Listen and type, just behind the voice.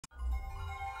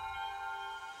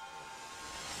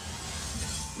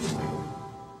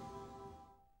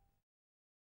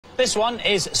This one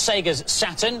is SEGA's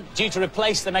Saturn, due to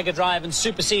replace the Mega Drive and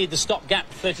supersede the stopgap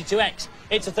 32X.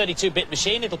 It's a 32-bit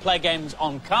machine. It'll play games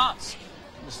on carts,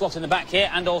 the slot in the back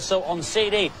here, and also on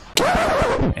CD.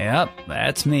 Yep,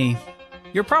 that's me.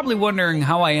 You're probably wondering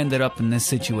how I ended up in this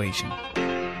situation.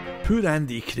 Poor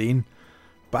Andy Crane.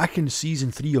 Back in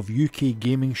Season 3 of UK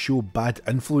gaming show Bad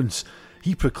Influence,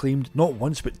 he proclaimed not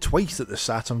once but twice that the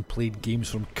Saturn played games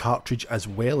from cartridge as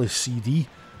well as CD.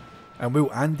 And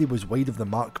while Andy was wide of the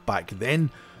mark back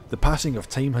then, the passing of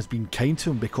time has been kind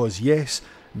to him because yes,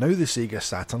 now the Sega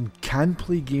Saturn can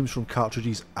play games from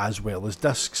cartridges as well as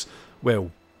discs.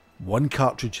 Well, one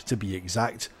cartridge to be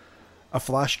exact. A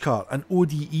flash cart, an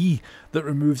ODE that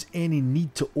removes any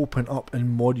need to open up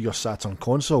and mod your Saturn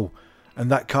console. And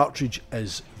that cartridge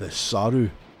is the Saroo.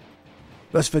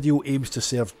 This video aims to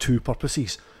serve two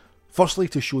purposes. Firstly,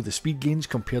 to show the speed gains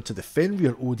compared to the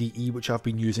Fenrir ODE, which I've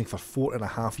been using for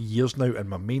 4.5 years now in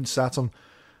my main Saturn.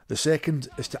 The second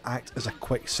is to act as a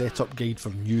quick setup guide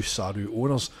for new Saroo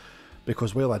owners,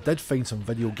 because while I did find some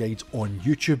video guides on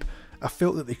YouTube, I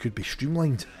felt that they could be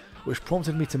streamlined, which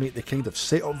prompted me to make the kind of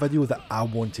setup video that I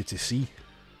wanted to see.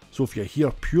 So if you're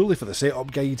here purely for the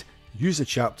setup guide, use the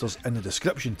chapters in the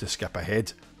description to skip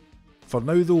ahead. For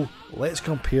now though, let's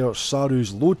compare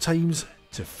Saroo's load times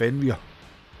to Fenrir.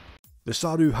 The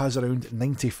Saroo has around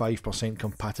 95%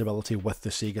 compatibility with the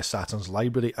Sega Saturn's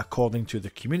library according to the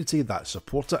community that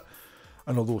support it,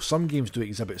 and although some games do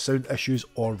exhibit sound issues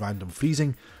or random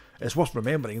freezing, it's worth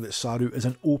remembering that Saroo is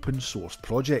an open source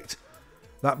project.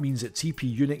 That means that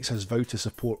TP Unix has vowed to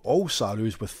support all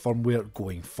Saroos with firmware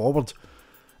going forward.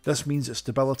 This means that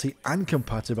stability and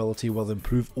compatibility will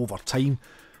improve over time,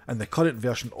 and the current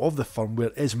version of the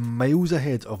firmware is miles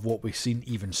ahead of what we've seen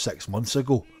even 6 months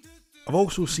ago. I've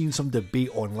also seen some debate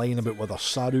online about whether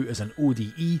Saroo is an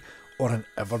ODE or an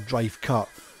EverDrive cart,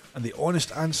 and the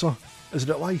honest answer is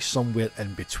that it lies somewhere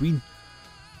in between.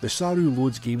 The Saroo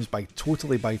loads games by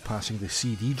totally bypassing the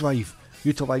CD drive,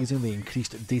 utilising the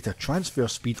increased data transfer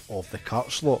speed of the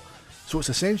cart slot, so it's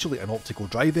essentially an optical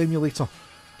drive emulator.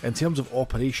 In terms of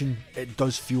operation, it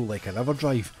does feel like an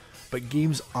EverDrive, but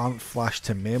games aren't flashed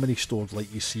to memory stored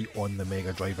like you see on the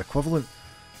Mega Drive equivalent.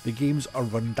 The games are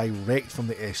run direct from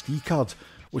the SD card,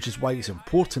 which is why it's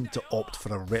important to opt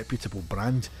for a reputable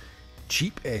brand.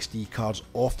 Cheap SD cards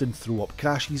often throw up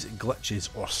crashes, glitches,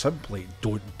 or simply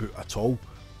don't boot at all.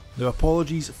 Now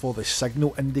apologies for the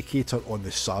signal indicator on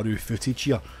the Saroo footage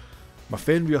here. My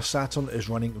Fenrir Saturn is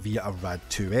running via a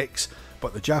RAD2X,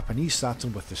 but the Japanese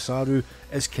Saturn with the Saroo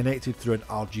is connected through an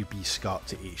RGB SCART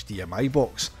to HDMI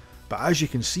box. But as you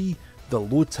can see, the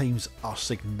load times are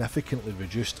significantly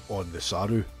reduced on the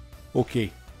Saroo.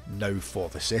 Okay, now for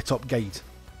the setup guide.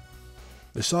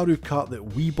 The Saroo cart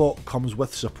that we bought comes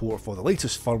with support for the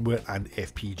latest firmware and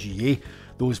FPGA,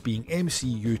 those being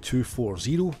MCU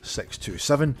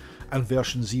 240627 and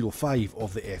version 05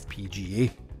 of the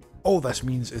FPGA. All this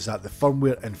means is that the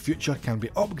firmware in future can be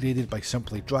upgraded by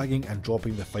simply dragging and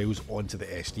dropping the files onto the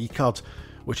SD card,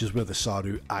 which is where the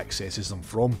Saroo accesses them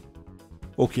from.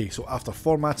 Okay, so after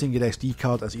formatting your SD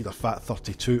card as either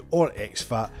FAT32 or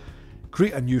exFAT,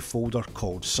 create a new folder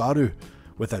called Saroo.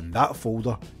 Within that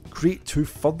folder, create two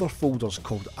further folders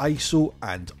called ISO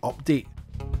and Update.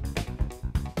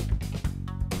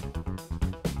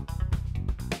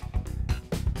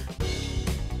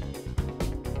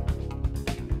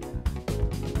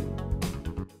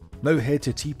 Now head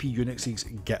to TP Unix's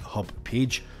GitHub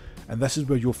page, and this is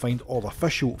where you'll find all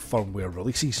official firmware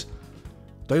releases.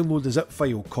 Download the zip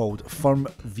file called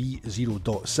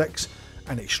firmv0.6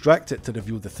 and extract it to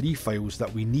reveal the three files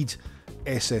that we need: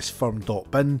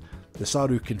 ssfirm.bin, the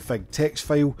Saroo config text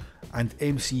file, and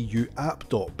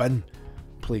mcu-app.bin.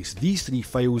 Place these three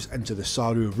files into the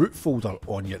Saroo root folder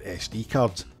on your SD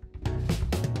card.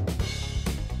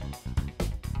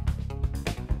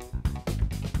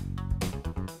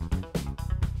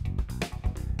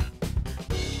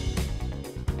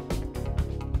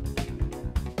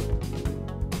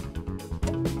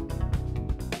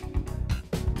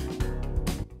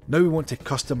 Now we want to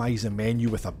customise the menu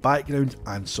with a background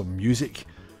and some music.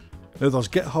 Now there's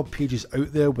GitHub pages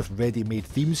out there with ready-made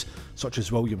themes, such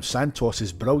as William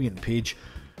Santos's brilliant page,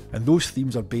 and those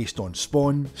themes are based on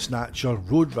Spawn, Snatcher,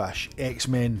 Road Rash,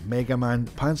 X-Men, Mega Man,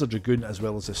 Panzer Dragoon, as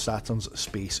well as the Saturn's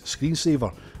space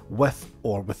screensaver, with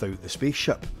or without the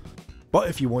spaceship. But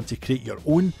if you want to create your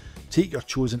own, take your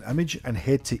chosen image and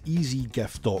head to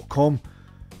easygif.com.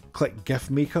 Click GIF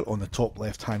Maker on the top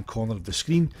left hand corner of the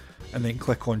screen, and then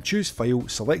click on Choose File,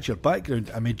 select your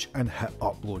background image and hit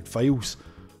Upload Files.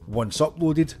 Once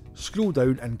uploaded, scroll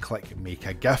down and click Make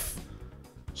a GIF.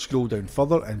 Scroll down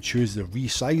further and choose the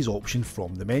resize option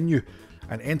from the menu,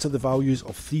 and enter the values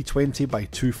of 320 by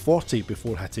 240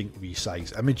 before hitting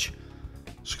resize image.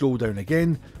 Scroll down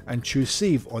again and choose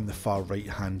save on the far right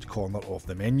hand corner of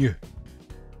the menu.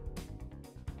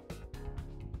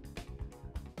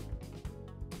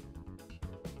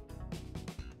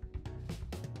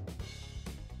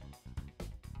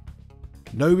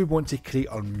 Now we want to create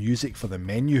our music for the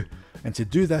menu, and to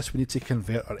do this we need to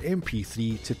convert our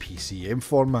MP3 to PCM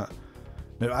format.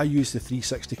 Now I use the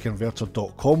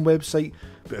 360converter.com website,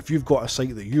 but if you've got a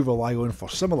site that you rely on for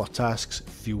similar tasks,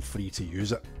 feel free to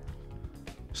use it.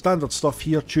 Standard stuff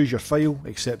here: choose your file,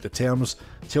 accept the terms,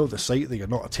 tell the site that you're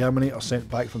not a Terminator sent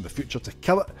back from the future to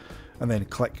kill it, and then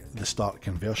click the start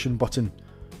conversion button.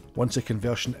 Once the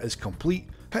conversion is complete,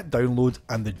 hit download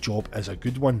and the job is a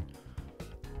good one.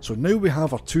 So now we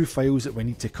have our two files that we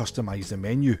need to customise the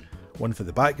menu, one for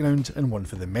the background and one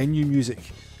for the menu music.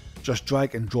 Just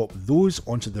drag and drop those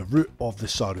onto the root of the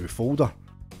Saroo folder.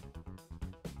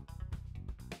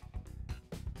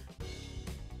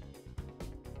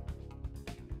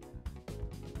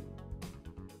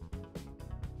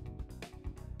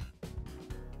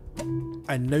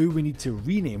 And now we need to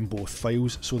rename both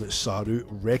files so that Saroo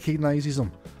recognises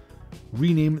them.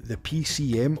 Rename the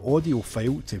PCM audio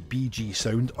file to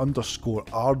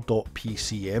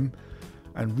bgsound_r.pcm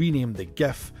and rename the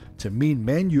GIF to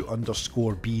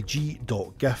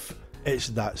mainmenu_bg.gif. It's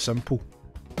that simple.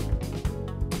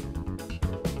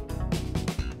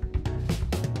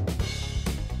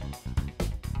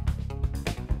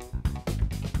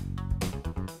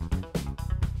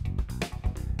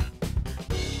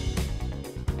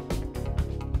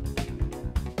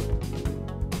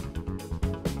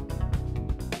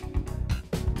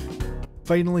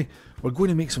 Finally, we're going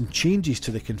to make some changes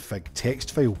to the config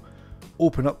text file.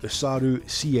 Open up the Saroo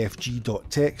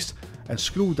cfg.txt and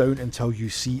scroll down until you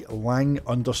see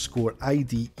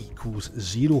lang_id equals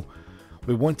 0.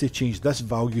 We want to change this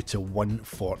value to 1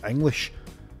 for English.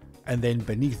 And then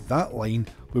beneath that line,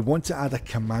 we want to add a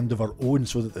command of our own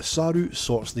so that the Saroo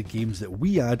sorts the games that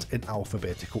we add in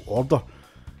alphabetical order.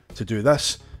 To do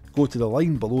this, go to the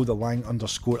line below the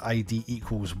lang_id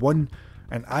equals 1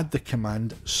 and add the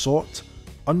command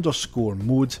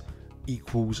sort_mode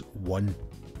equals 1.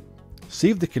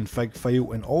 Save the config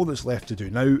file, and all that's left to do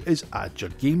now is add your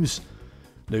games.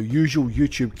 Now, usual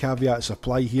YouTube caveats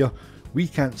apply here. We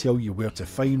can't tell you where to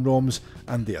find ROMs,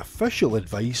 and the official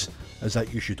advice is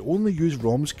that you should only use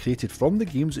ROMs created from the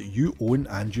games that you own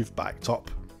and you've backed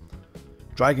up.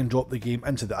 Drag and drop the game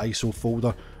into the ISO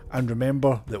folder, and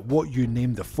remember that what you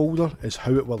name the folder is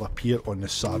how it will appear on the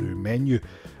Saroo menu,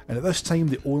 and at this time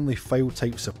the only file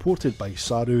types supported by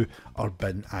Saroo are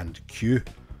bin and Q.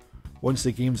 Once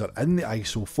the games are in the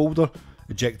ISO folder,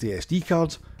 eject the SD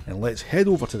card and let's head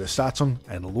over to the Saturn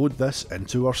and load this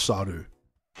into our Saroo.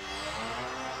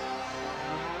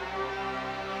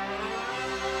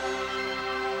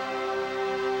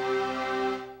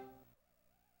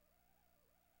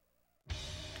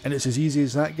 And it's as easy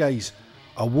as that, guys.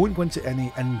 I won't go into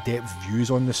any in-depth views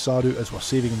on the Saroo, as we're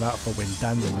saving that for when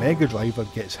Dan the Mega Driver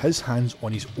gets his hands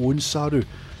on his own Saroo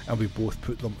and we both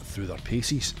put them through their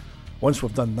paces. Once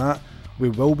we've done that, we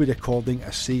will be recording a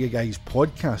Sega Guys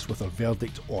podcast with our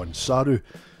verdict on Saroo.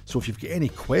 So if you've got any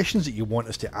questions that you want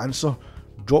us to answer,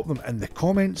 drop them in the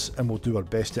comments and we'll do our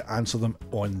best to answer them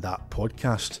on that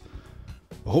podcast.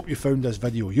 I hope you found this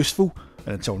video useful,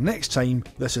 and until next time,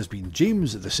 this has been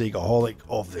James the Segaholic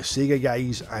of the Sega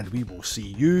Guys, and we will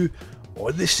see you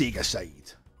on the Sega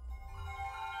side.